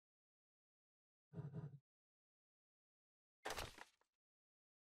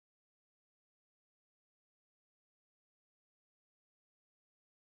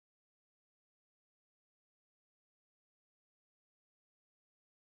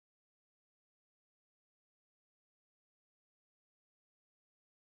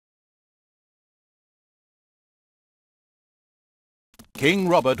King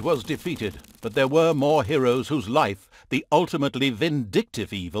Robert was defeated, but there were more heroes whose life the ultimately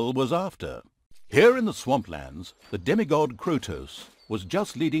vindictive evil was after. Here in the Swamplands, the demigod Krotos was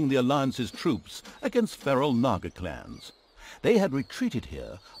just leading the Alliance's troops against feral Naga clans. They had retreated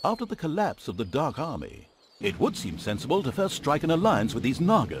here after the collapse of the Dark Army. It would seem sensible to first strike an alliance with these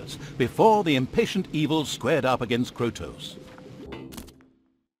Nagas before the impatient evil squared up against Krotos.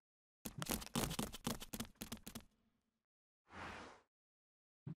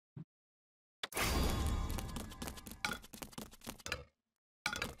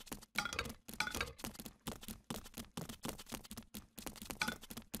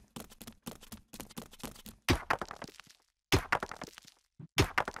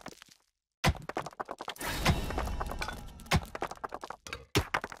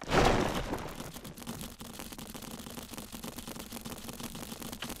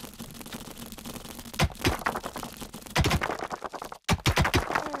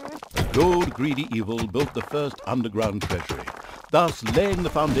 Gold greedy evil built the first underground treasury, thus laying the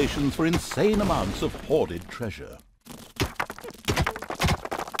foundations for insane amounts of hoarded treasure.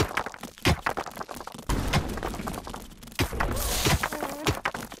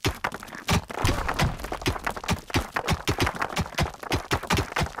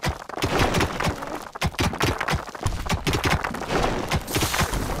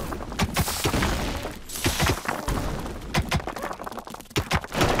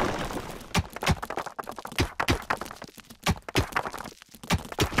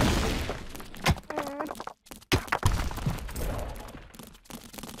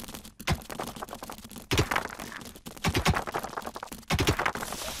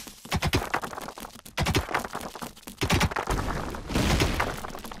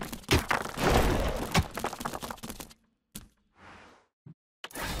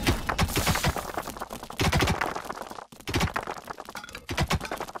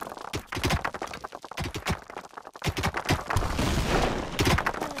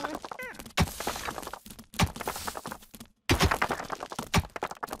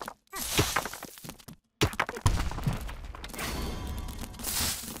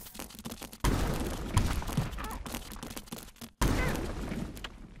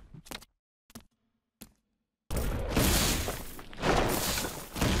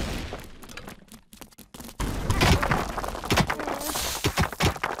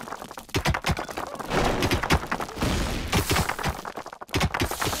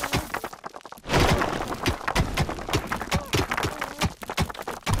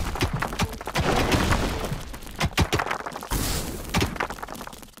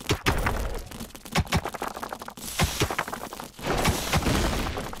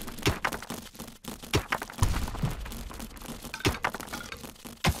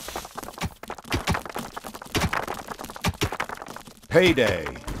 Payday!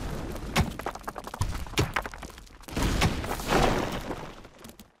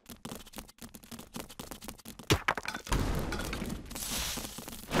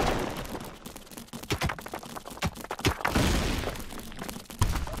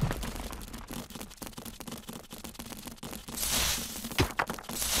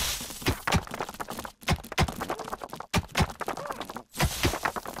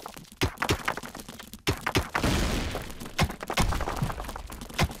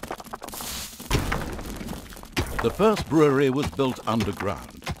 The first brewery was built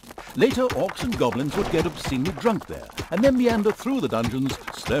underground. Later, orcs and goblins would get obscenely drunk there, and then meander through the dungeons,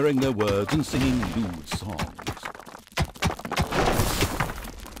 slurring their words and singing lewd songs.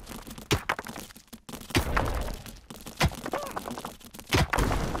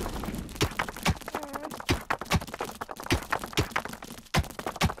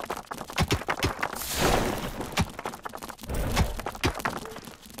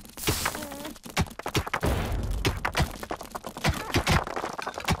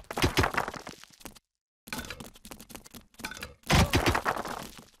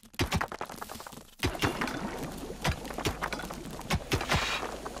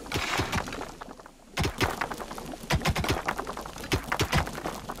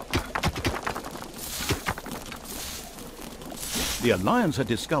 The Alliance had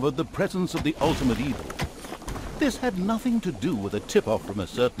discovered the presence of the ultimate evil. This had nothing to do with a tip-off from a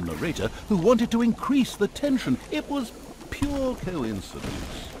certain narrator who wanted to increase the tension. It was pure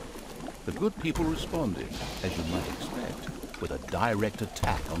coincidence. The good people responded, as you might expect, with a direct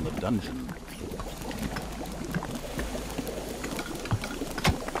attack on the dungeon.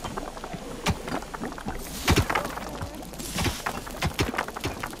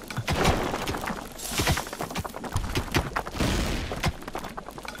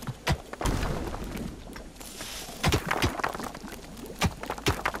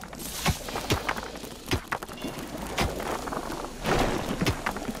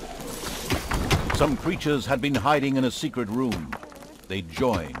 Some creatures had been hiding in a secret room. They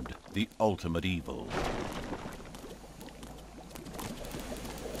joined the ultimate evil.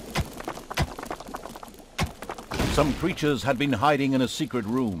 Some creatures had been hiding in a secret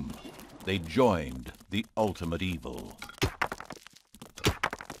room. They joined the ultimate evil.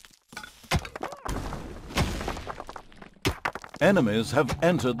 Enemies have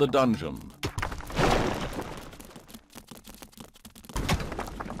entered the dungeon.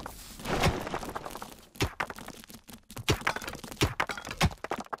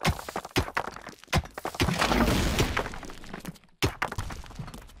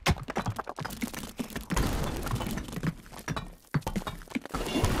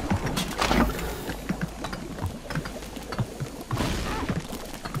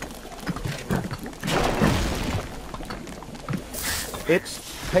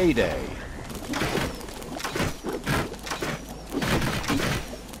 It's payday.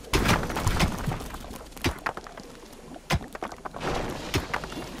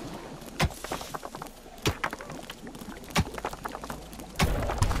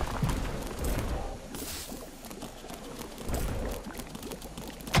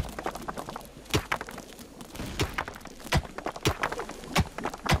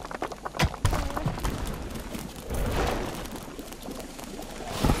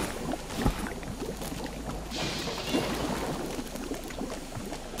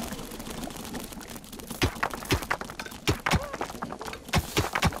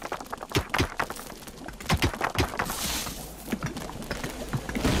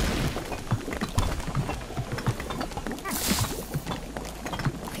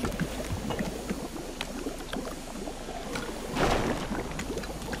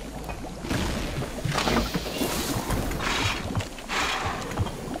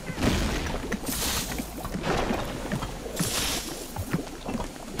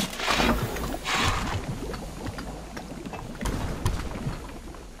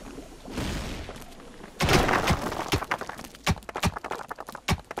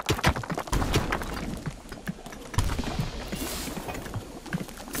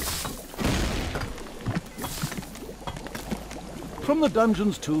 From the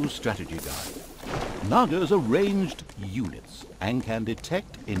Dungeons 2 strategy guide, Naga's arranged units and can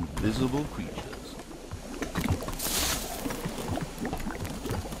detect invisible creatures.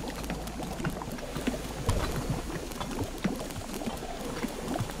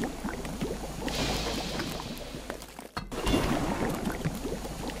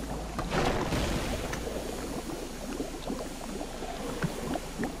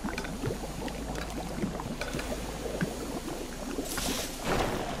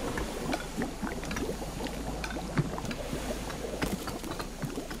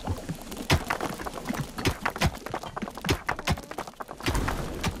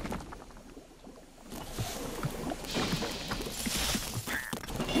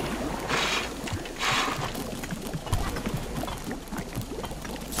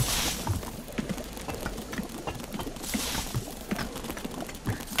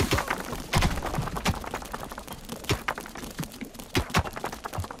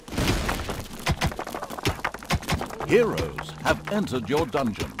 Heroes have entered your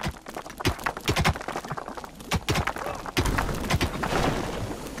dungeon.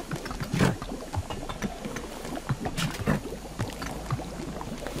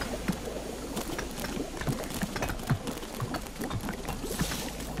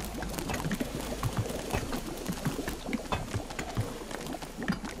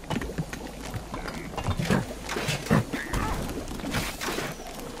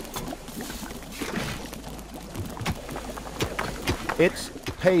 It's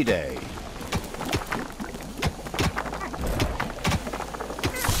payday.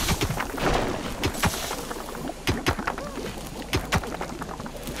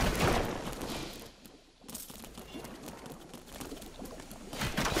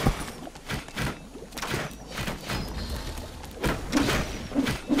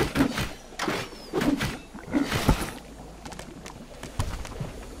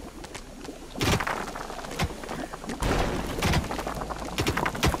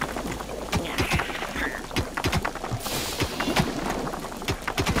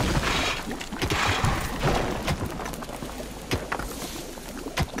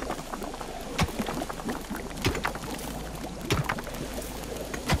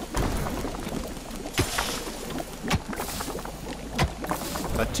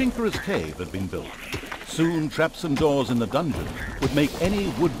 A tinkerer's cave had been built. Soon traps and doors in the dungeon would make any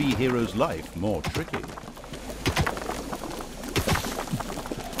would-be hero's life more tricky.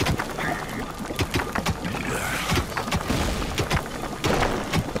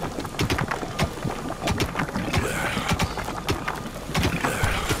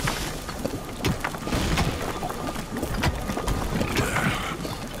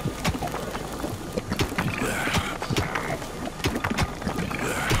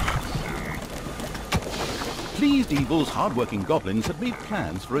 pleased evil's hard-working goblins had made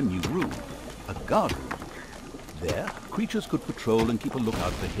plans for a new room, a guard room. There, creatures could patrol and keep a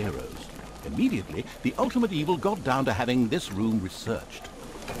lookout for heroes. Immediately, the ultimate evil got down to having this room researched.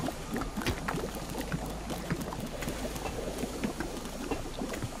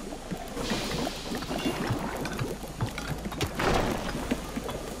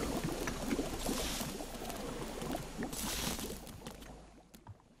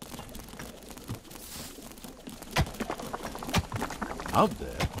 Out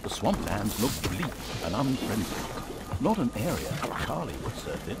there, the swamplands looked bleak and unfriendly. Not an area Charlie would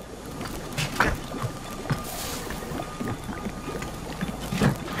serve it.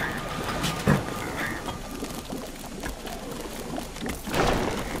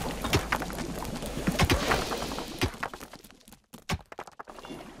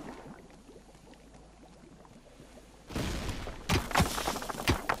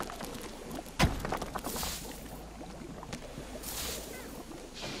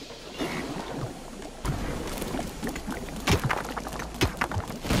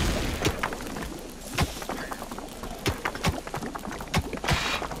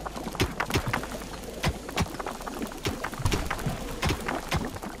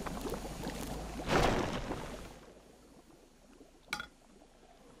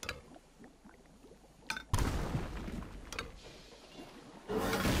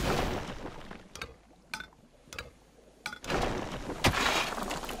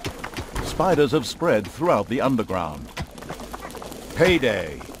 Spiders have spread throughout the underground.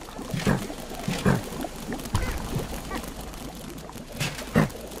 Payday!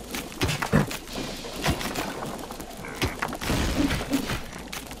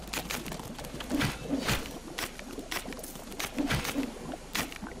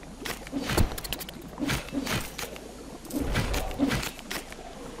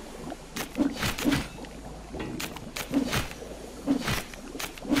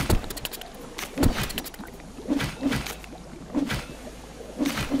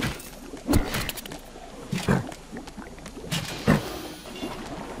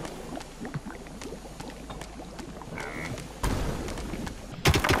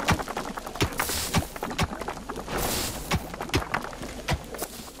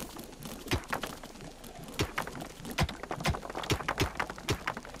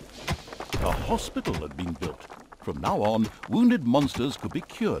 A hospital had been built. From now on, wounded monsters could be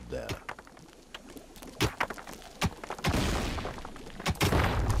cured there.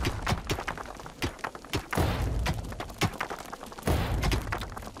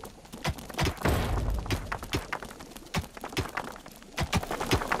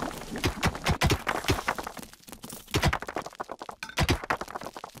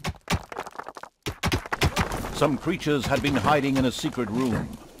 Some creatures had been hiding in a secret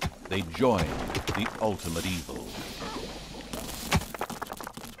room. They joined the ultimate evil.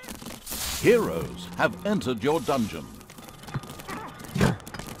 Heroes have entered your dungeon.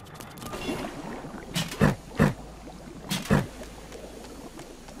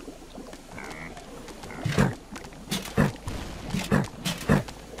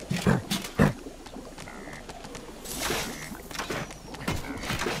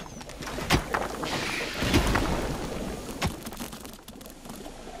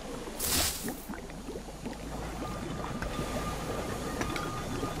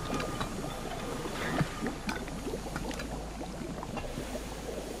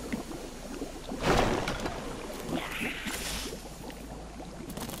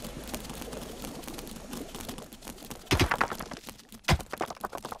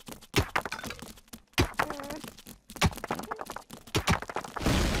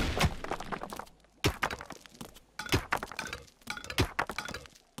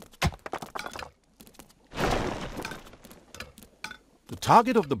 The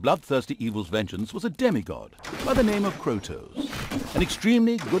target of the bloodthirsty evil's vengeance was a demigod by the name of Krotos, an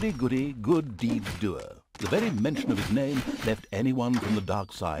extremely goody-goody good deed doer. The very mention of his name left anyone from the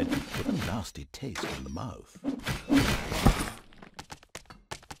dark side with a nasty taste in the mouth.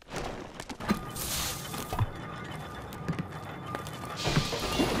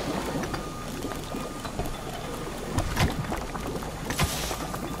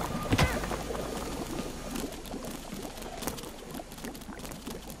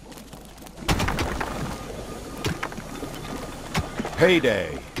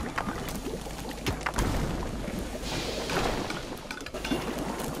 Payday!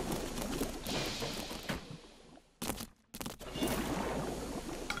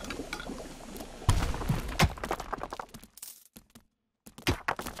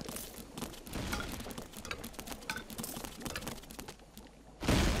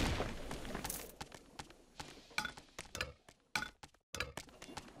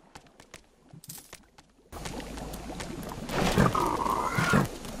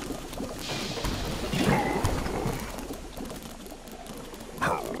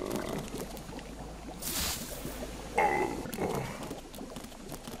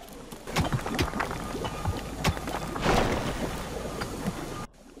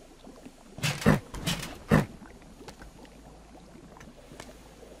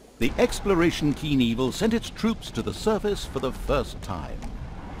 The exploration-keen evil sent its troops to the surface for the first time.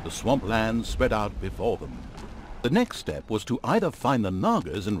 The swamplands spread out before them. The next step was to either find the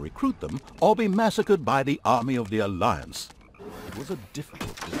Nagas and recruit them, or be massacred by the army of the Alliance. It was a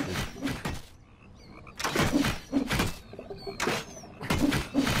difficult decision.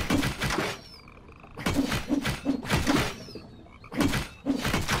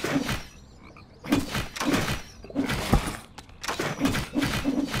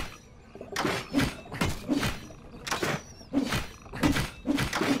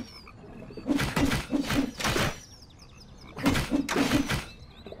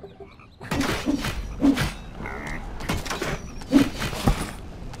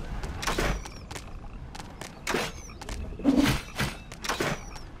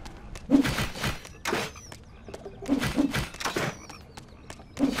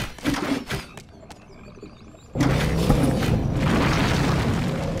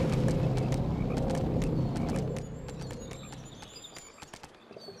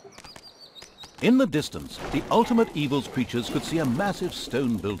 In the distance, the Ultimate Evil's creatures could see a massive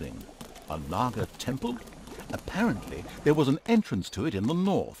stone building. A Naga temple? Apparently, there was an entrance to it in the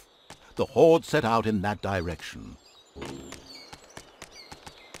north. The Horde set out in that direction.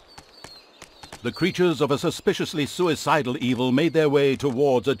 The creatures of a suspiciously suicidal evil made their way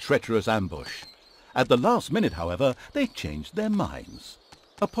towards a treacherous ambush. At the last minute, however, they changed their minds.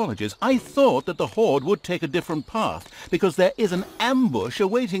 Apologies, I thought that the Horde would take a different path, because there is an ambush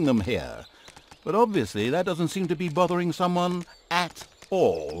awaiting them here. But obviously that doesn't seem to be bothering someone at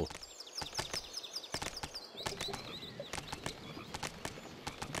all.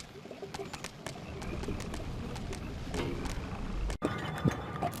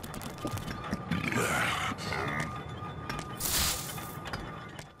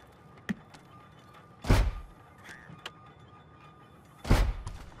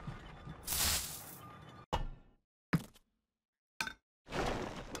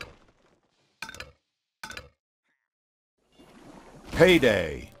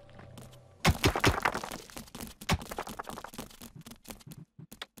 Payday!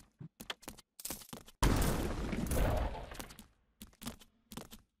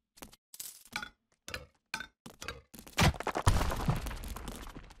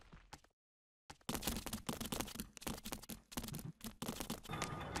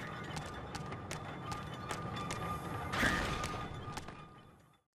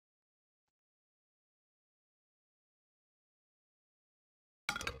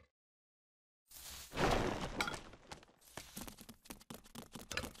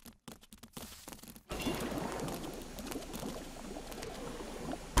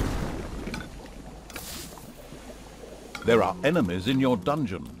 There are enemies in your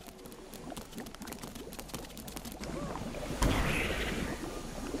dungeon.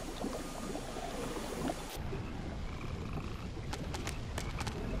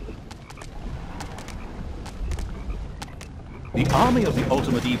 The army of the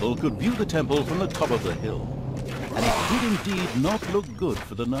Ultimate Evil could view the temple from the top of the hill, and it did indeed not look good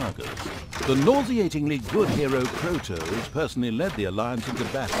for the Nagas. The nauseatingly good hero Krotos personally led the Alliance into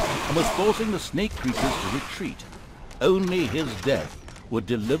battle and was forcing the snake creatures to retreat. Only his death would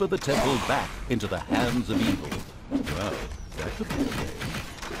deliver the temple back into the hands of evil. Well, that could be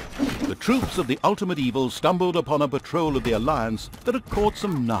a game. The troops of the Ultimate Evil stumbled upon a patrol of the Alliance that had caught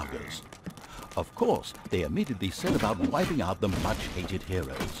some Nagas. Of course, they immediately set about wiping out the much-hated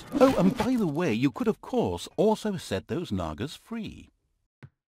heroes. Oh, and by the way, you could of course also set those Nagas free.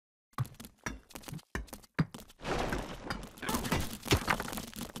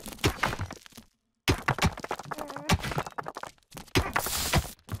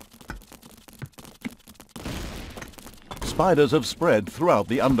 Spiders have spread throughout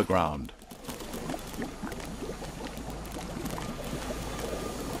the underground.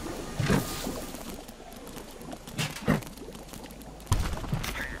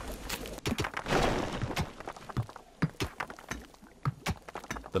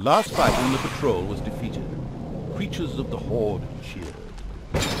 The last fighter in the patrol was defeated. Creatures of the Horde cheered.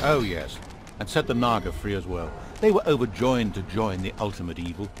 Oh yes, and set the Naga free as well. They were overjoyed to join the Ultimate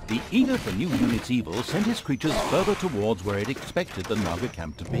Evil. The eager for new units evil sent his creatures further towards where it expected the Naga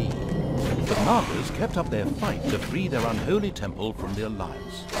camp to be. The Nagas kept up their fight to free their unholy temple from the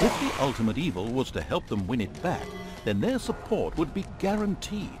Alliance. If the Ultimate Evil was to help them win it back, then their support would be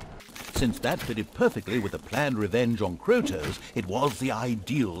guaranteed. Since that fitted perfectly with the planned revenge on Krotos, it was the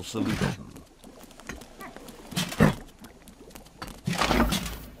ideal solution.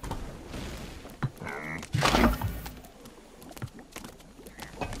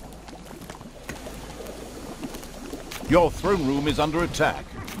 Your throne room is under attack.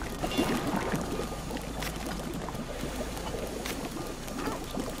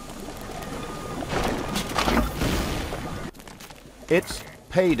 It's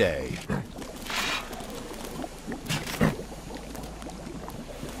payday.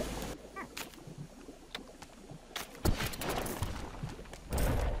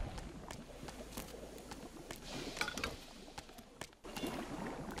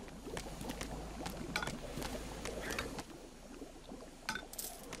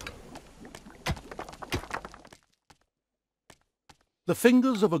 The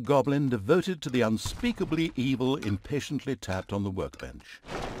fingers of a goblin devoted to the unspeakably evil impatiently tapped on the workbench.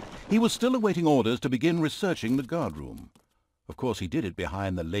 He was still awaiting orders to begin researching the guardroom. Of course he did it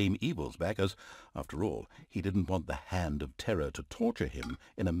behind the lame evil's back, as, after all, he didn't want the hand of terror to torture him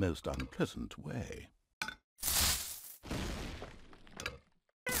in a most unpleasant way.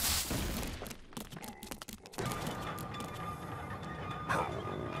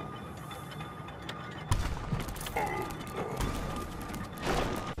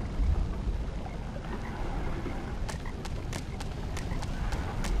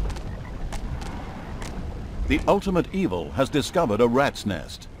 The ultimate evil has discovered a rat's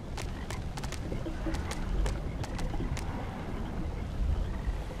nest.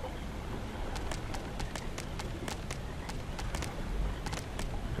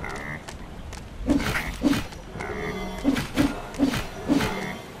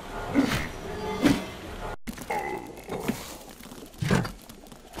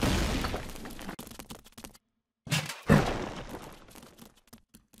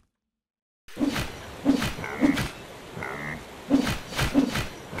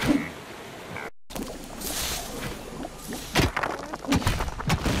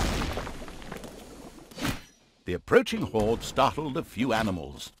 The approaching horde startled a few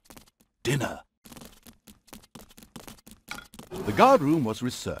animals. Dinner! The guardroom was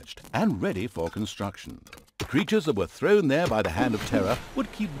researched and ready for construction. The creatures that were thrown there by the hand of terror would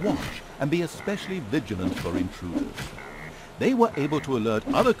keep watch and be especially vigilant for intruders. They were able to alert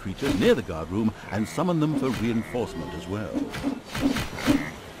other creatures near the guardroom and summon them for reinforcement as well.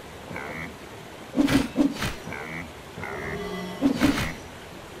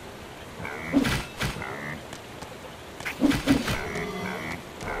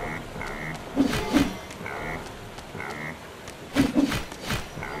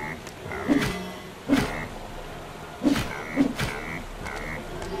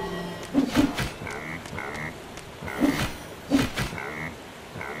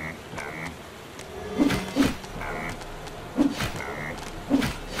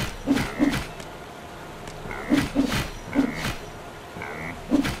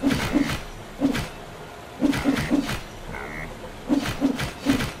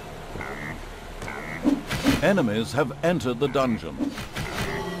 Enemies have entered the dungeon.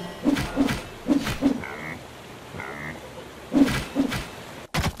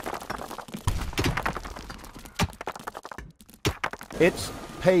 It's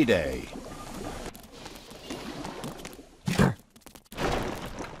payday.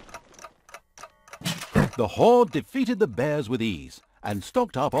 The horde defeated the bears with ease and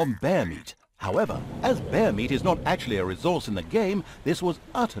stocked up on bear meat. However, as bear meat is not actually a resource in the game, this was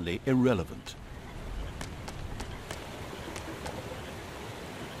utterly irrelevant.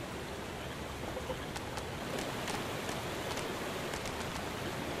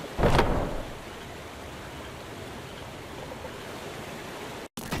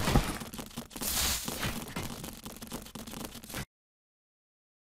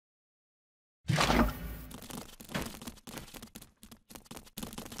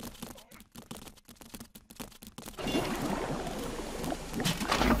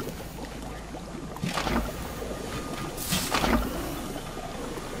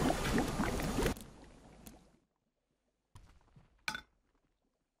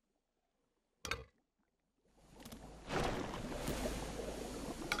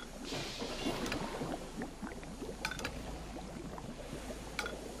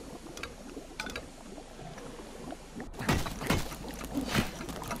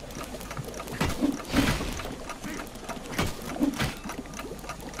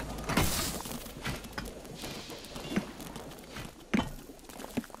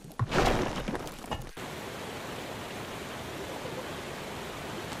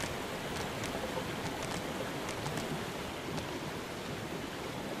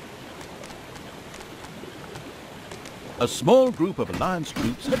 A small group of Alliance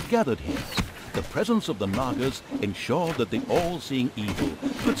troops had gathered here. The presence of the Nagas ensured that the all-seeing evil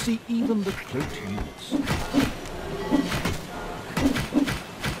could see even the cloaked units.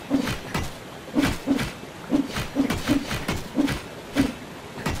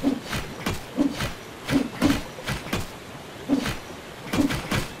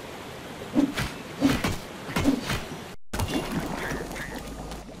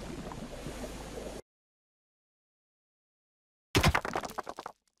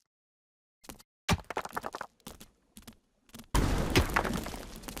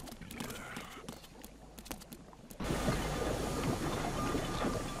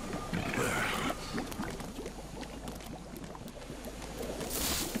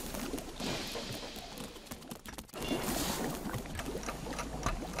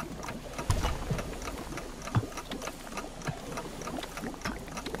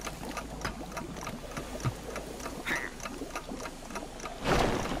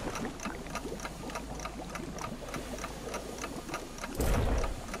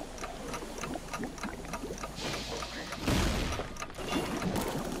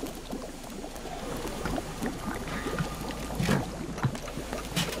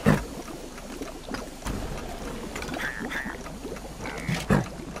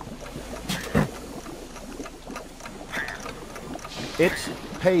 It's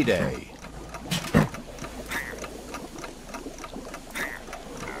payday.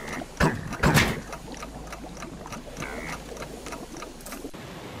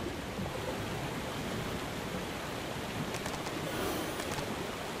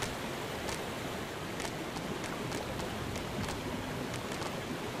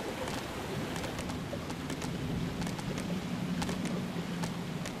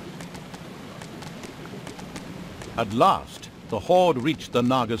 At last, the Horde reached the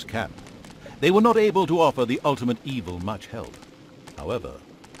Naga's camp. They were not able to offer the ultimate evil much help. However,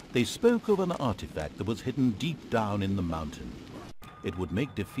 they spoke of an artifact that was hidden deep down in the mountain. It would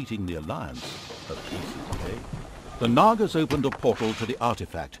make defeating the Alliance a piece of cake. The Nagas opened a portal to the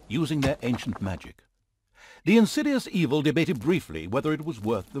artifact using their ancient magic. The insidious evil debated briefly whether it was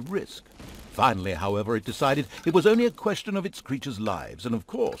worth the risk. Finally, however, it decided it was only a question of its creatures' lives, and of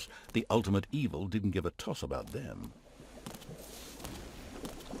course, the ultimate evil didn't give a toss about them.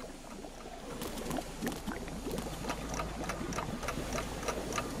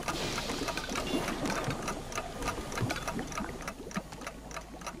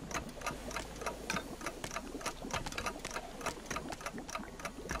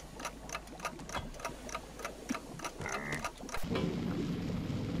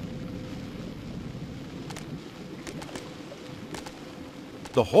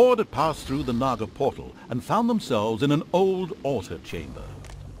 The Horde had passed through the Naga portal and found themselves in an old altar chamber,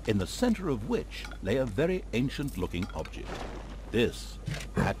 in the center of which lay a very ancient-looking object. This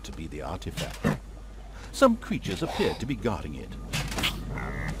had to be the artifact. Some creatures appeared to be guarding it.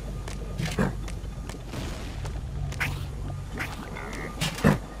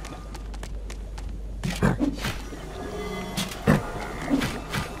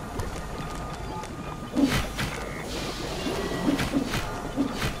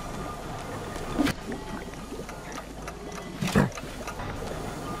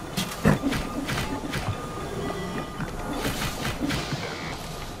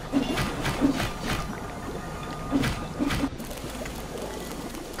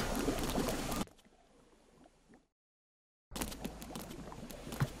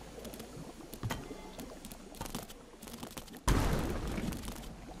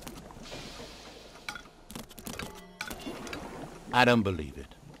 I don't believe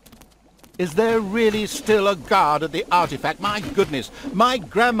it. Is there really still a guard at the artifact? My goodness, my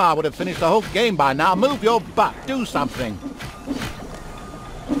grandma would have finished the whole game by now. Move your butt, do something.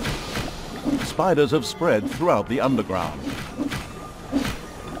 Spiders have spread throughout the underground.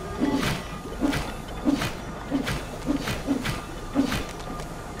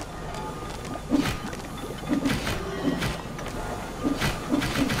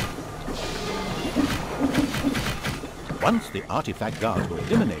 Once the artifact guards were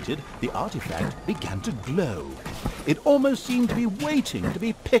eliminated, the artifact began to glow. It almost seemed to be waiting to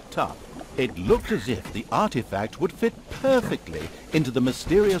be picked up. It looked as if the artifact would fit perfectly into the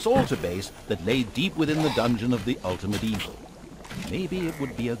mysterious altar base that lay deep within the dungeon of the ultimate evil. Maybe it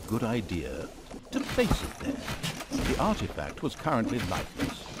would be a good idea to place it there. The artifact was currently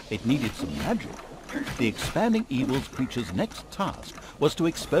lifeless. It needed some magic. The expanding evil's creature's next task was to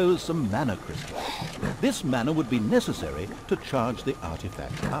expose some mana crystals. This mana would be necessary to charge the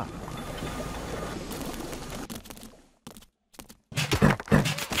artifact up.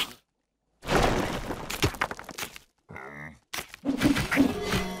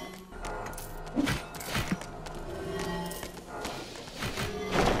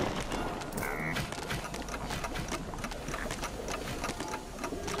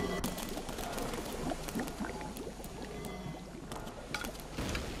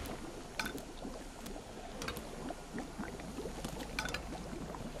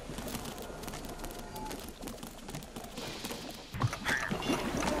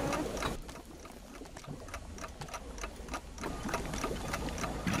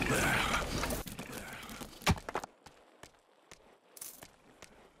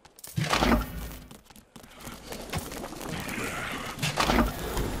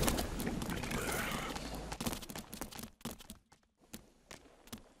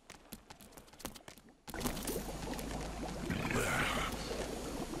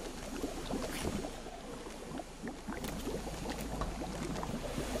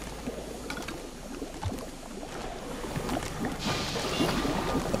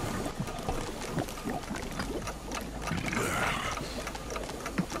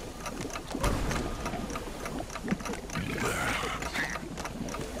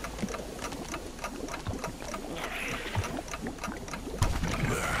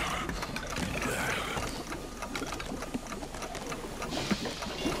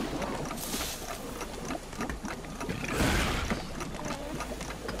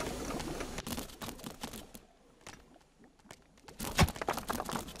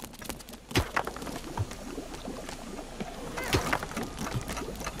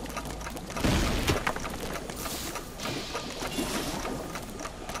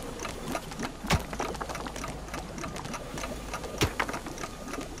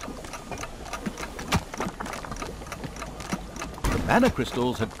 mana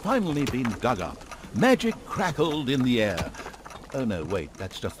crystals had finally been dug up. Magic crackled in the air. Oh no, wait,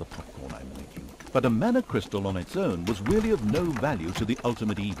 that's just the popcorn I'm making. But a mana crystal on its own was really of no value to the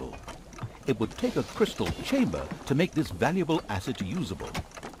ultimate evil. It would take a crystal chamber to make this valuable asset usable.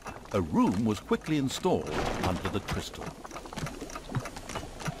 A room was quickly installed under the crystal.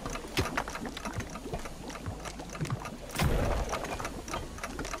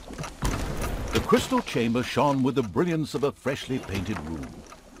 The crystal chamber shone with the brilliance of a freshly painted room.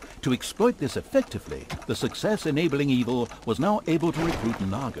 To exploit this effectively, the success-enabling evil was now able to recruit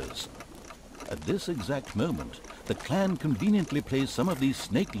Nagas. At this exact moment, the clan conveniently placed some of these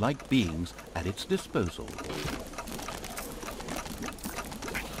snake-like beings at its disposal.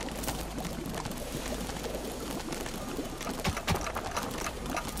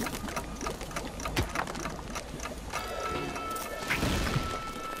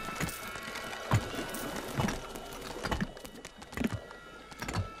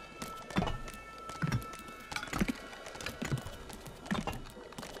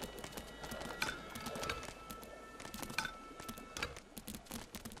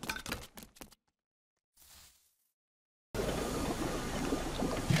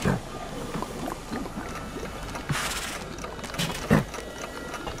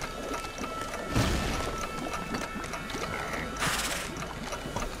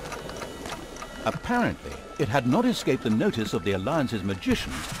 Apparently, it had not escaped the notice of the Alliance's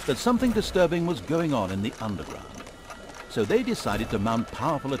magicians that something disturbing was going on in the underground. So they decided to mount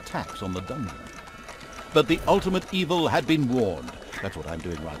powerful attacks on the dungeon. But the ultimate evil had been warned, that's what I'm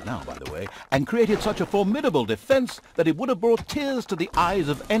doing right now, by the way, and created such a formidable defense that it would have brought tears to the eyes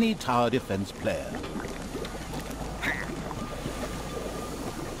of any tower defense player.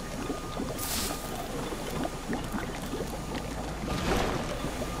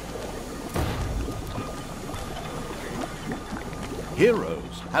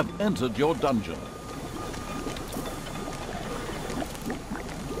 Heroes have entered your dungeon.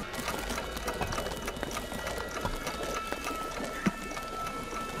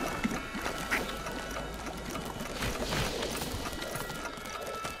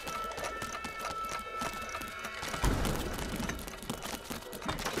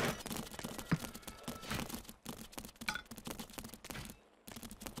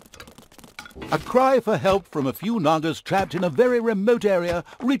 A cry for help from a few Nagas trapped in a very remote area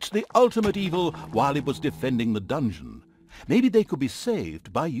reached the ultimate evil while it was defending the dungeon. Maybe they could be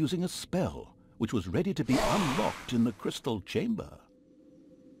saved by using a spell, which was ready to be unlocked in the crystal chamber.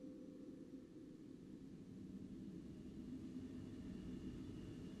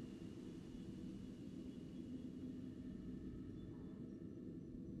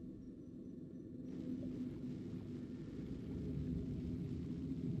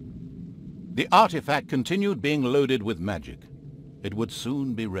 The artifact continued being loaded with magic. It would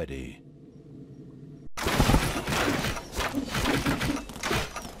soon be ready.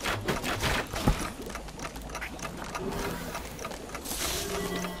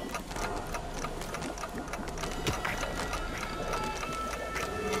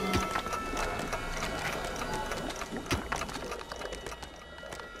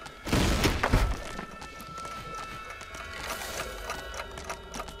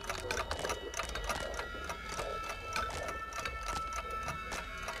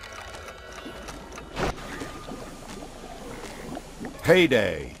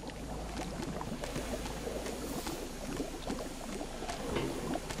 Payday!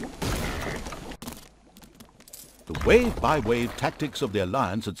 The wave-by-wave tactics of the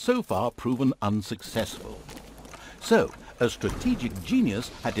Alliance had so far proven unsuccessful. So, a strategic genius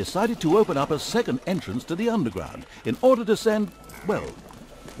had decided to open up a second entrance to the underground in order to send, well,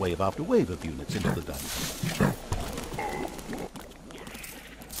 wave after wave of units into the dungeon.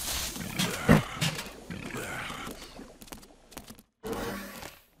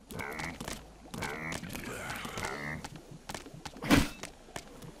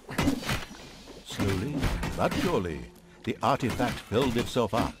 Slowly, but surely, the artifact filled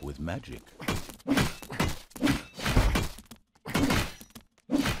itself up with magic.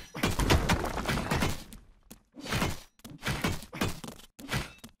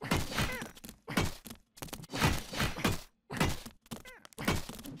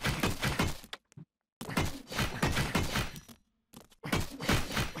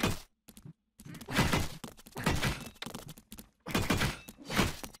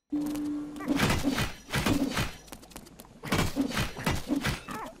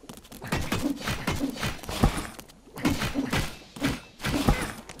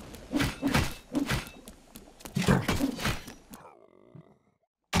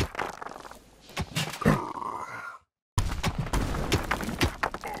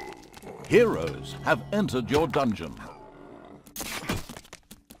 Heroes have entered your dungeon.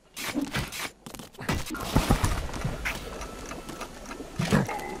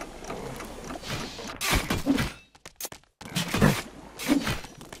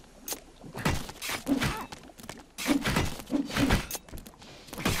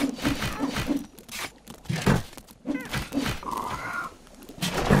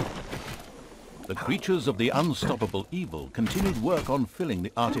 The creatures of the unstoppable evil continued work on filling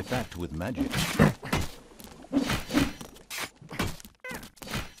the artifact with magic.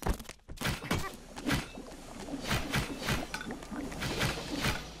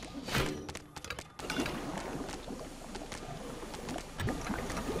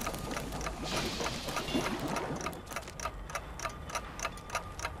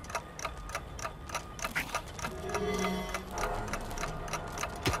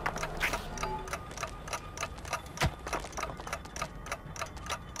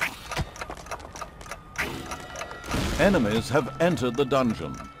 Enemies have entered the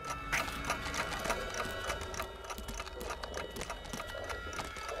dungeon.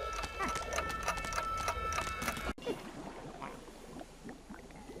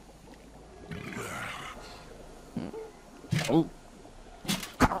 Oh.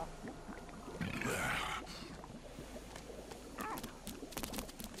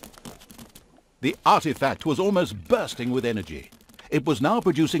 The artifact was almost bursting with energy. It was now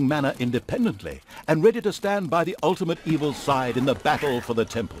producing mana independently and ready to stand by the ultimate evil's side in the battle for the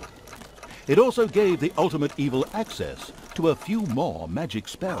temple. It also gave the ultimate evil access to a few more magic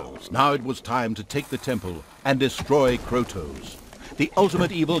spells. Now it was time to take the temple and destroy Krotos. The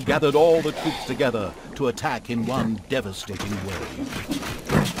ultimate evil gathered all the troops together to attack in one devastating wave.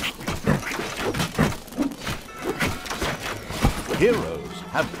 Heroes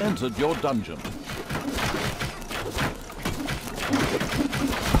have entered your dungeon.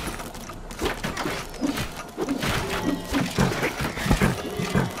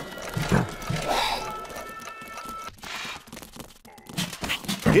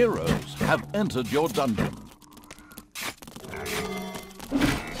 Heroes have entered your dungeon.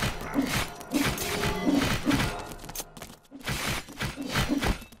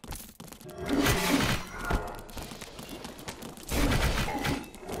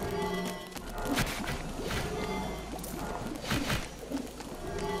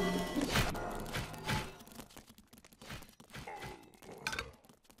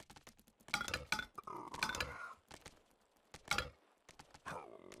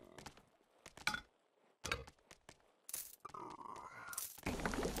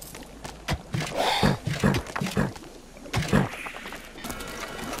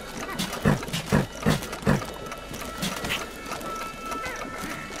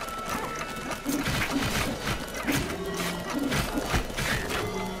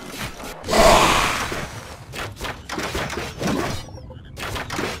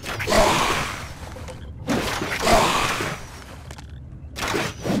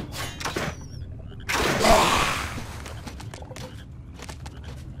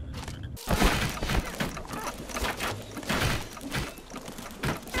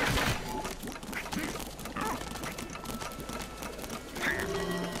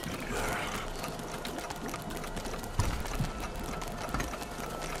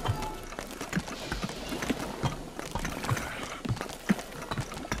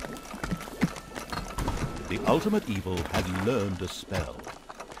 The ultimate evil had learned a spell.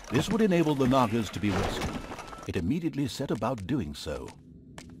 This would enable the Nagas to be rescued. It immediately set about doing so.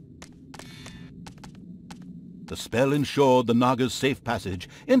 The spell ensured the Nagas' safe passage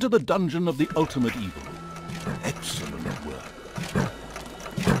into the dungeon of the ultimate evil. Excellent work.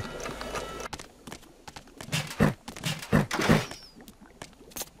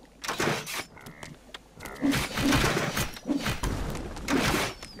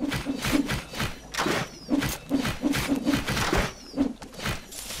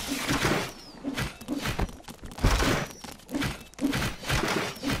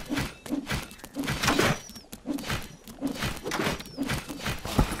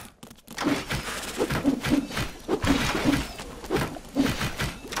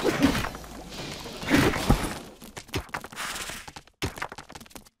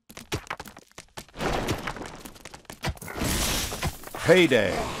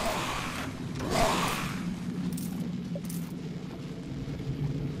 Payday.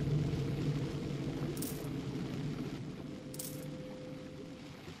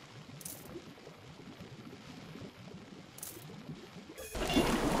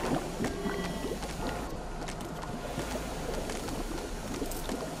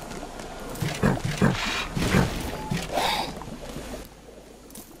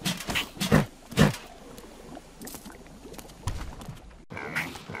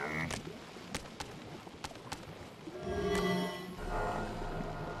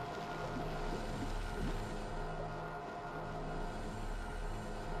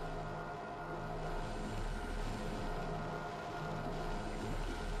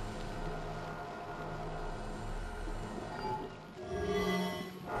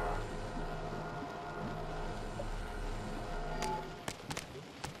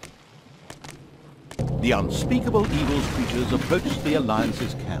 The unspeakable evil's creatures approached the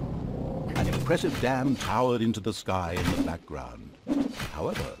Alliance's camp. An impressive dam towered into the sky in the background.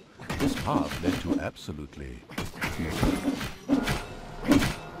 However, this path led to absolutely nothing.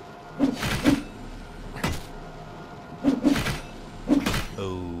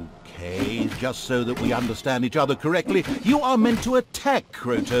 Okay, just so that we understand each other correctly, you are meant to attack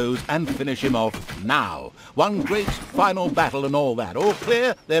Krotos and finish him off now. One great final battle and all that. All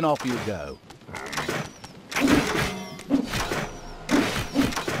clear? Then off you go.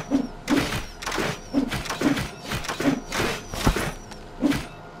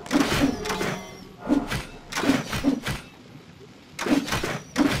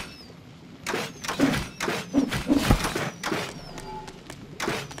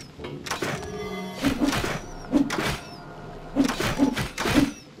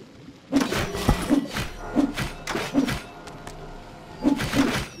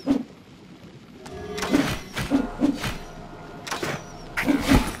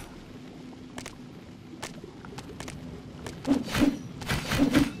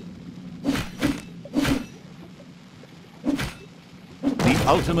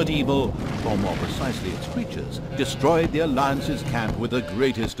 Ultimate evil, or more precisely its creatures, destroyed the Alliance's camp with the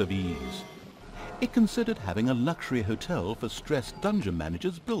greatest of ease. It considered having a luxury hotel for stressed dungeon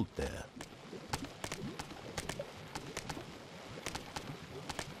managers built there.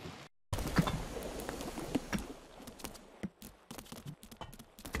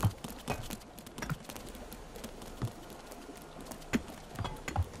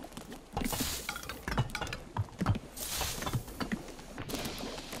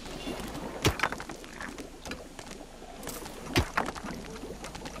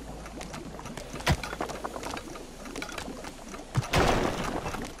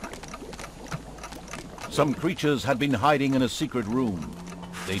 Some creatures had been hiding in a secret room.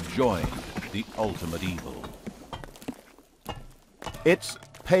 They joined the ultimate evil. It's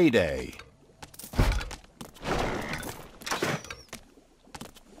payday.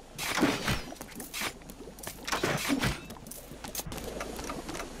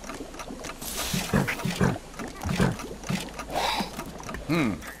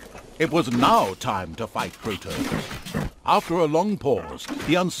 It was now time to fight Krotos. After a long pause,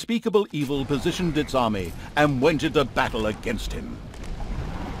 the unspeakable evil positioned its army and went into battle against him.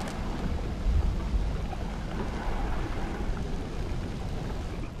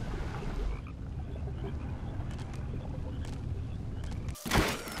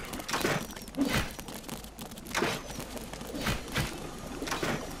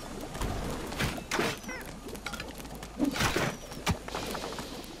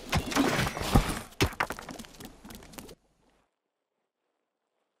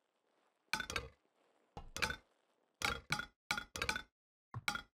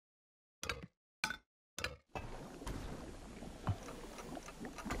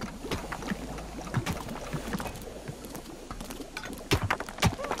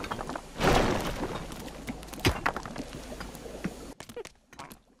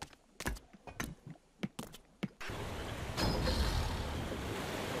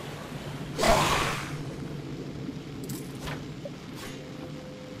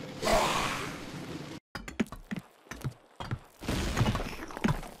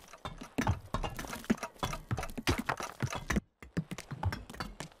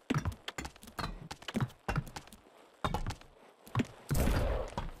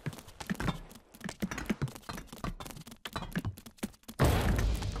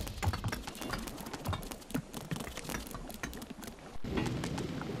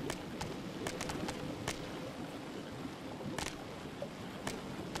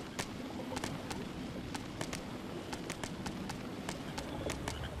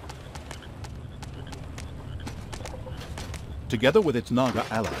 Together with its Naga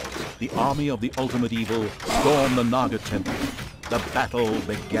allies, the army of the Ultimate Evil stormed the Naga temple. The battle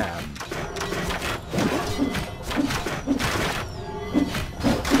began.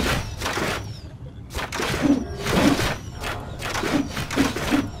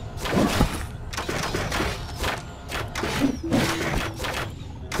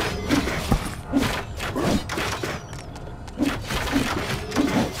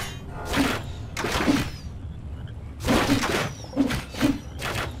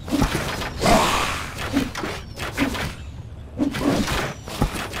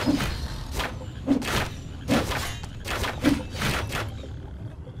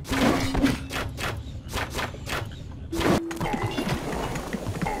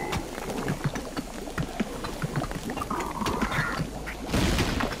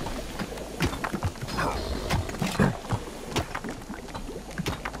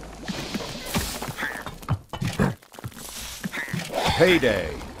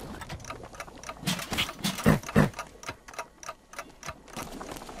 Payday.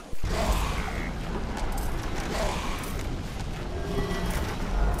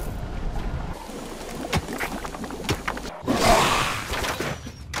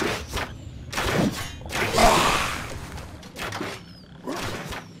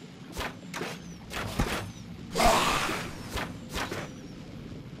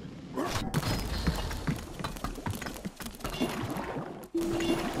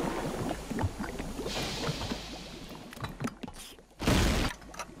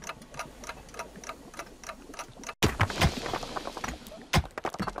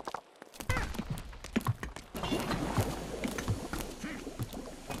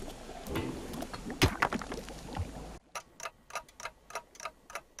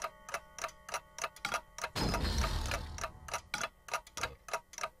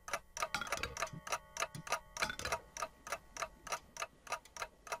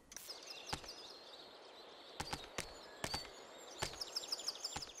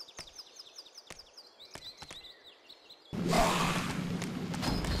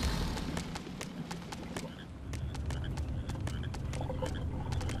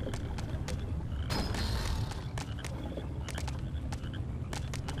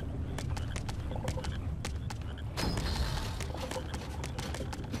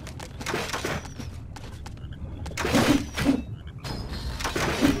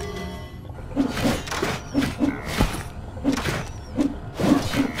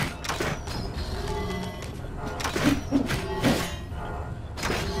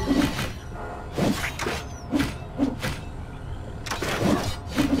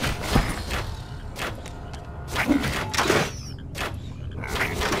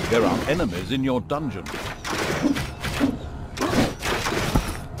 There are enemies in your dungeon.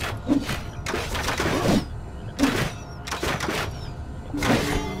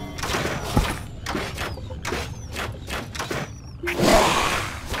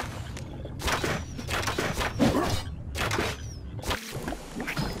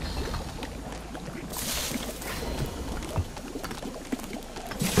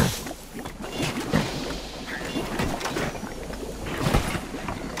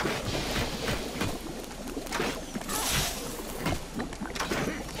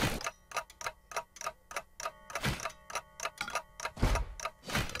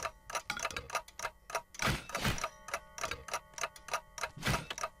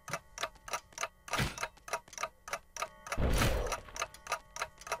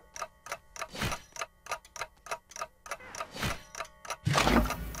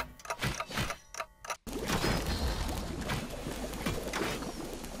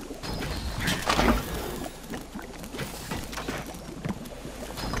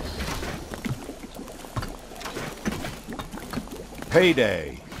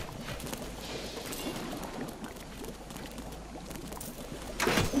 Payday.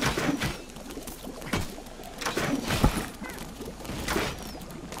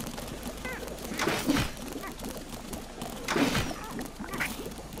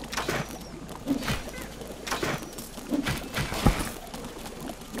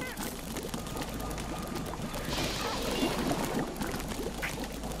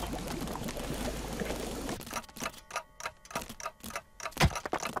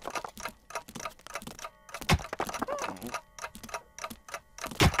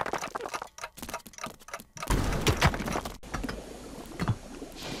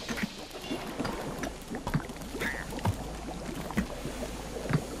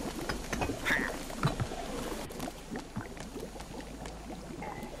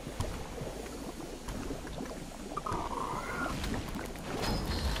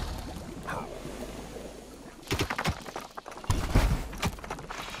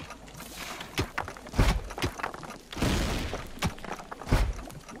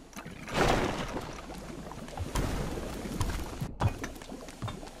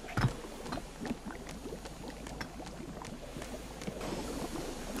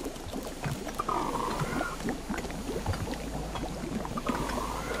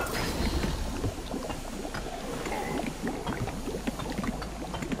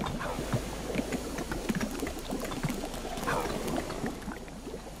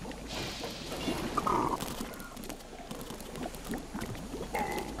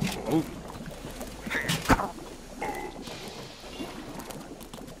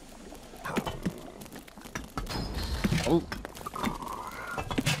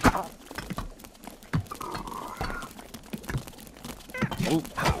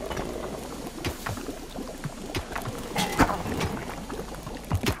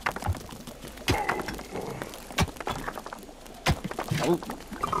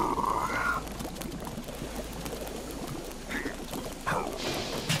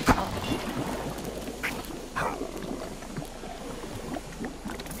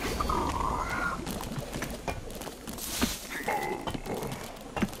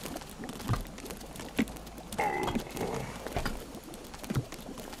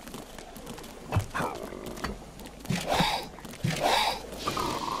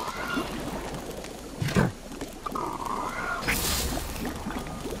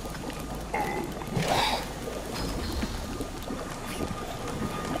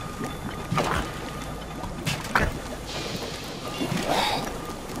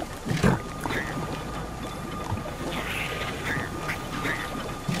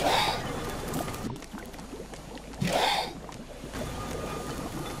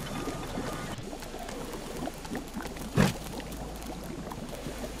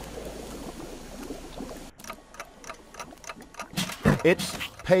 It's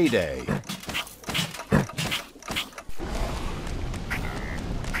payday.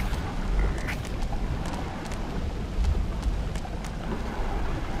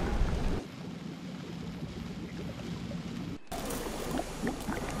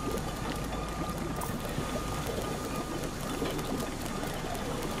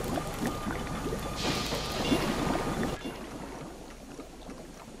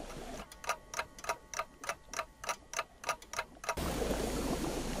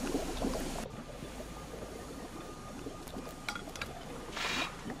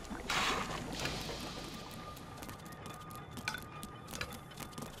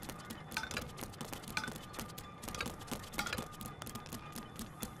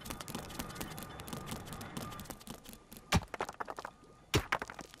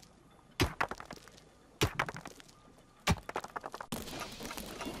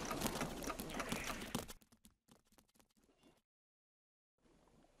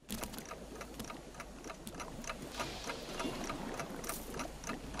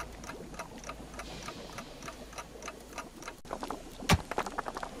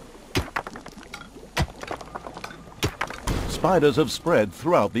 Spiders have spread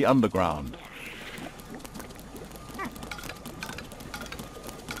throughout the underground.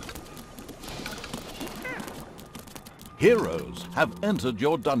 Heroes have entered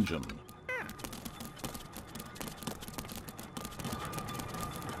your dungeon.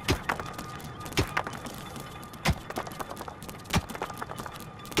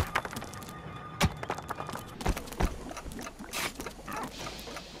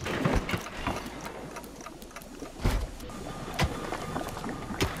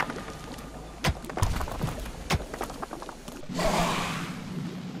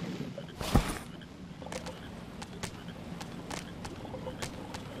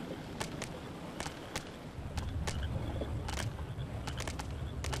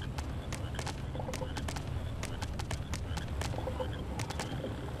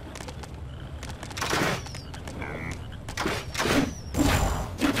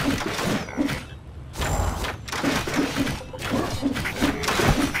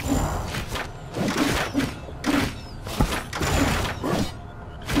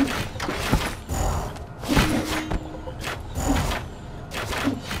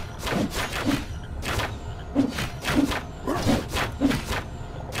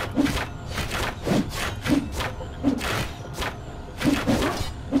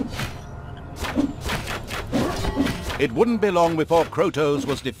 It wouldn't be long before Krotos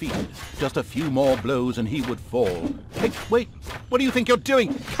was defeated. Just a few more blows and he would fall. Hey, wait! What do you think you're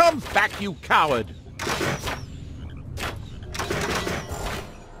doing? Come back, you coward!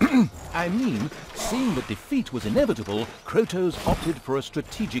 I mean, seeing that defeat was inevitable, Krotos opted for a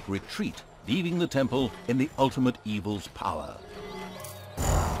strategic retreat, leaving the temple in the ultimate evil's power.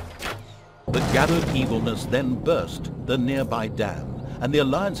 The gathered evilness then burst the nearby dam, and the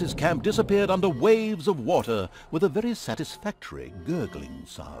Alliance's camp disappeared under waves of water with a very satisfactory gurgling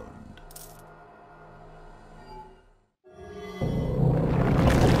sound.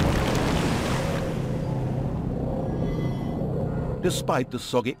 Despite the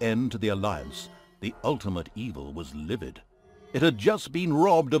soggy end to the Alliance, the ultimate evil was livid. It had just been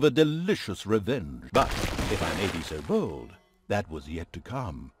robbed of a delicious revenge. But, if I may be so bold, that was yet to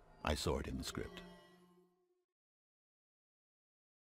come. I saw it in the script.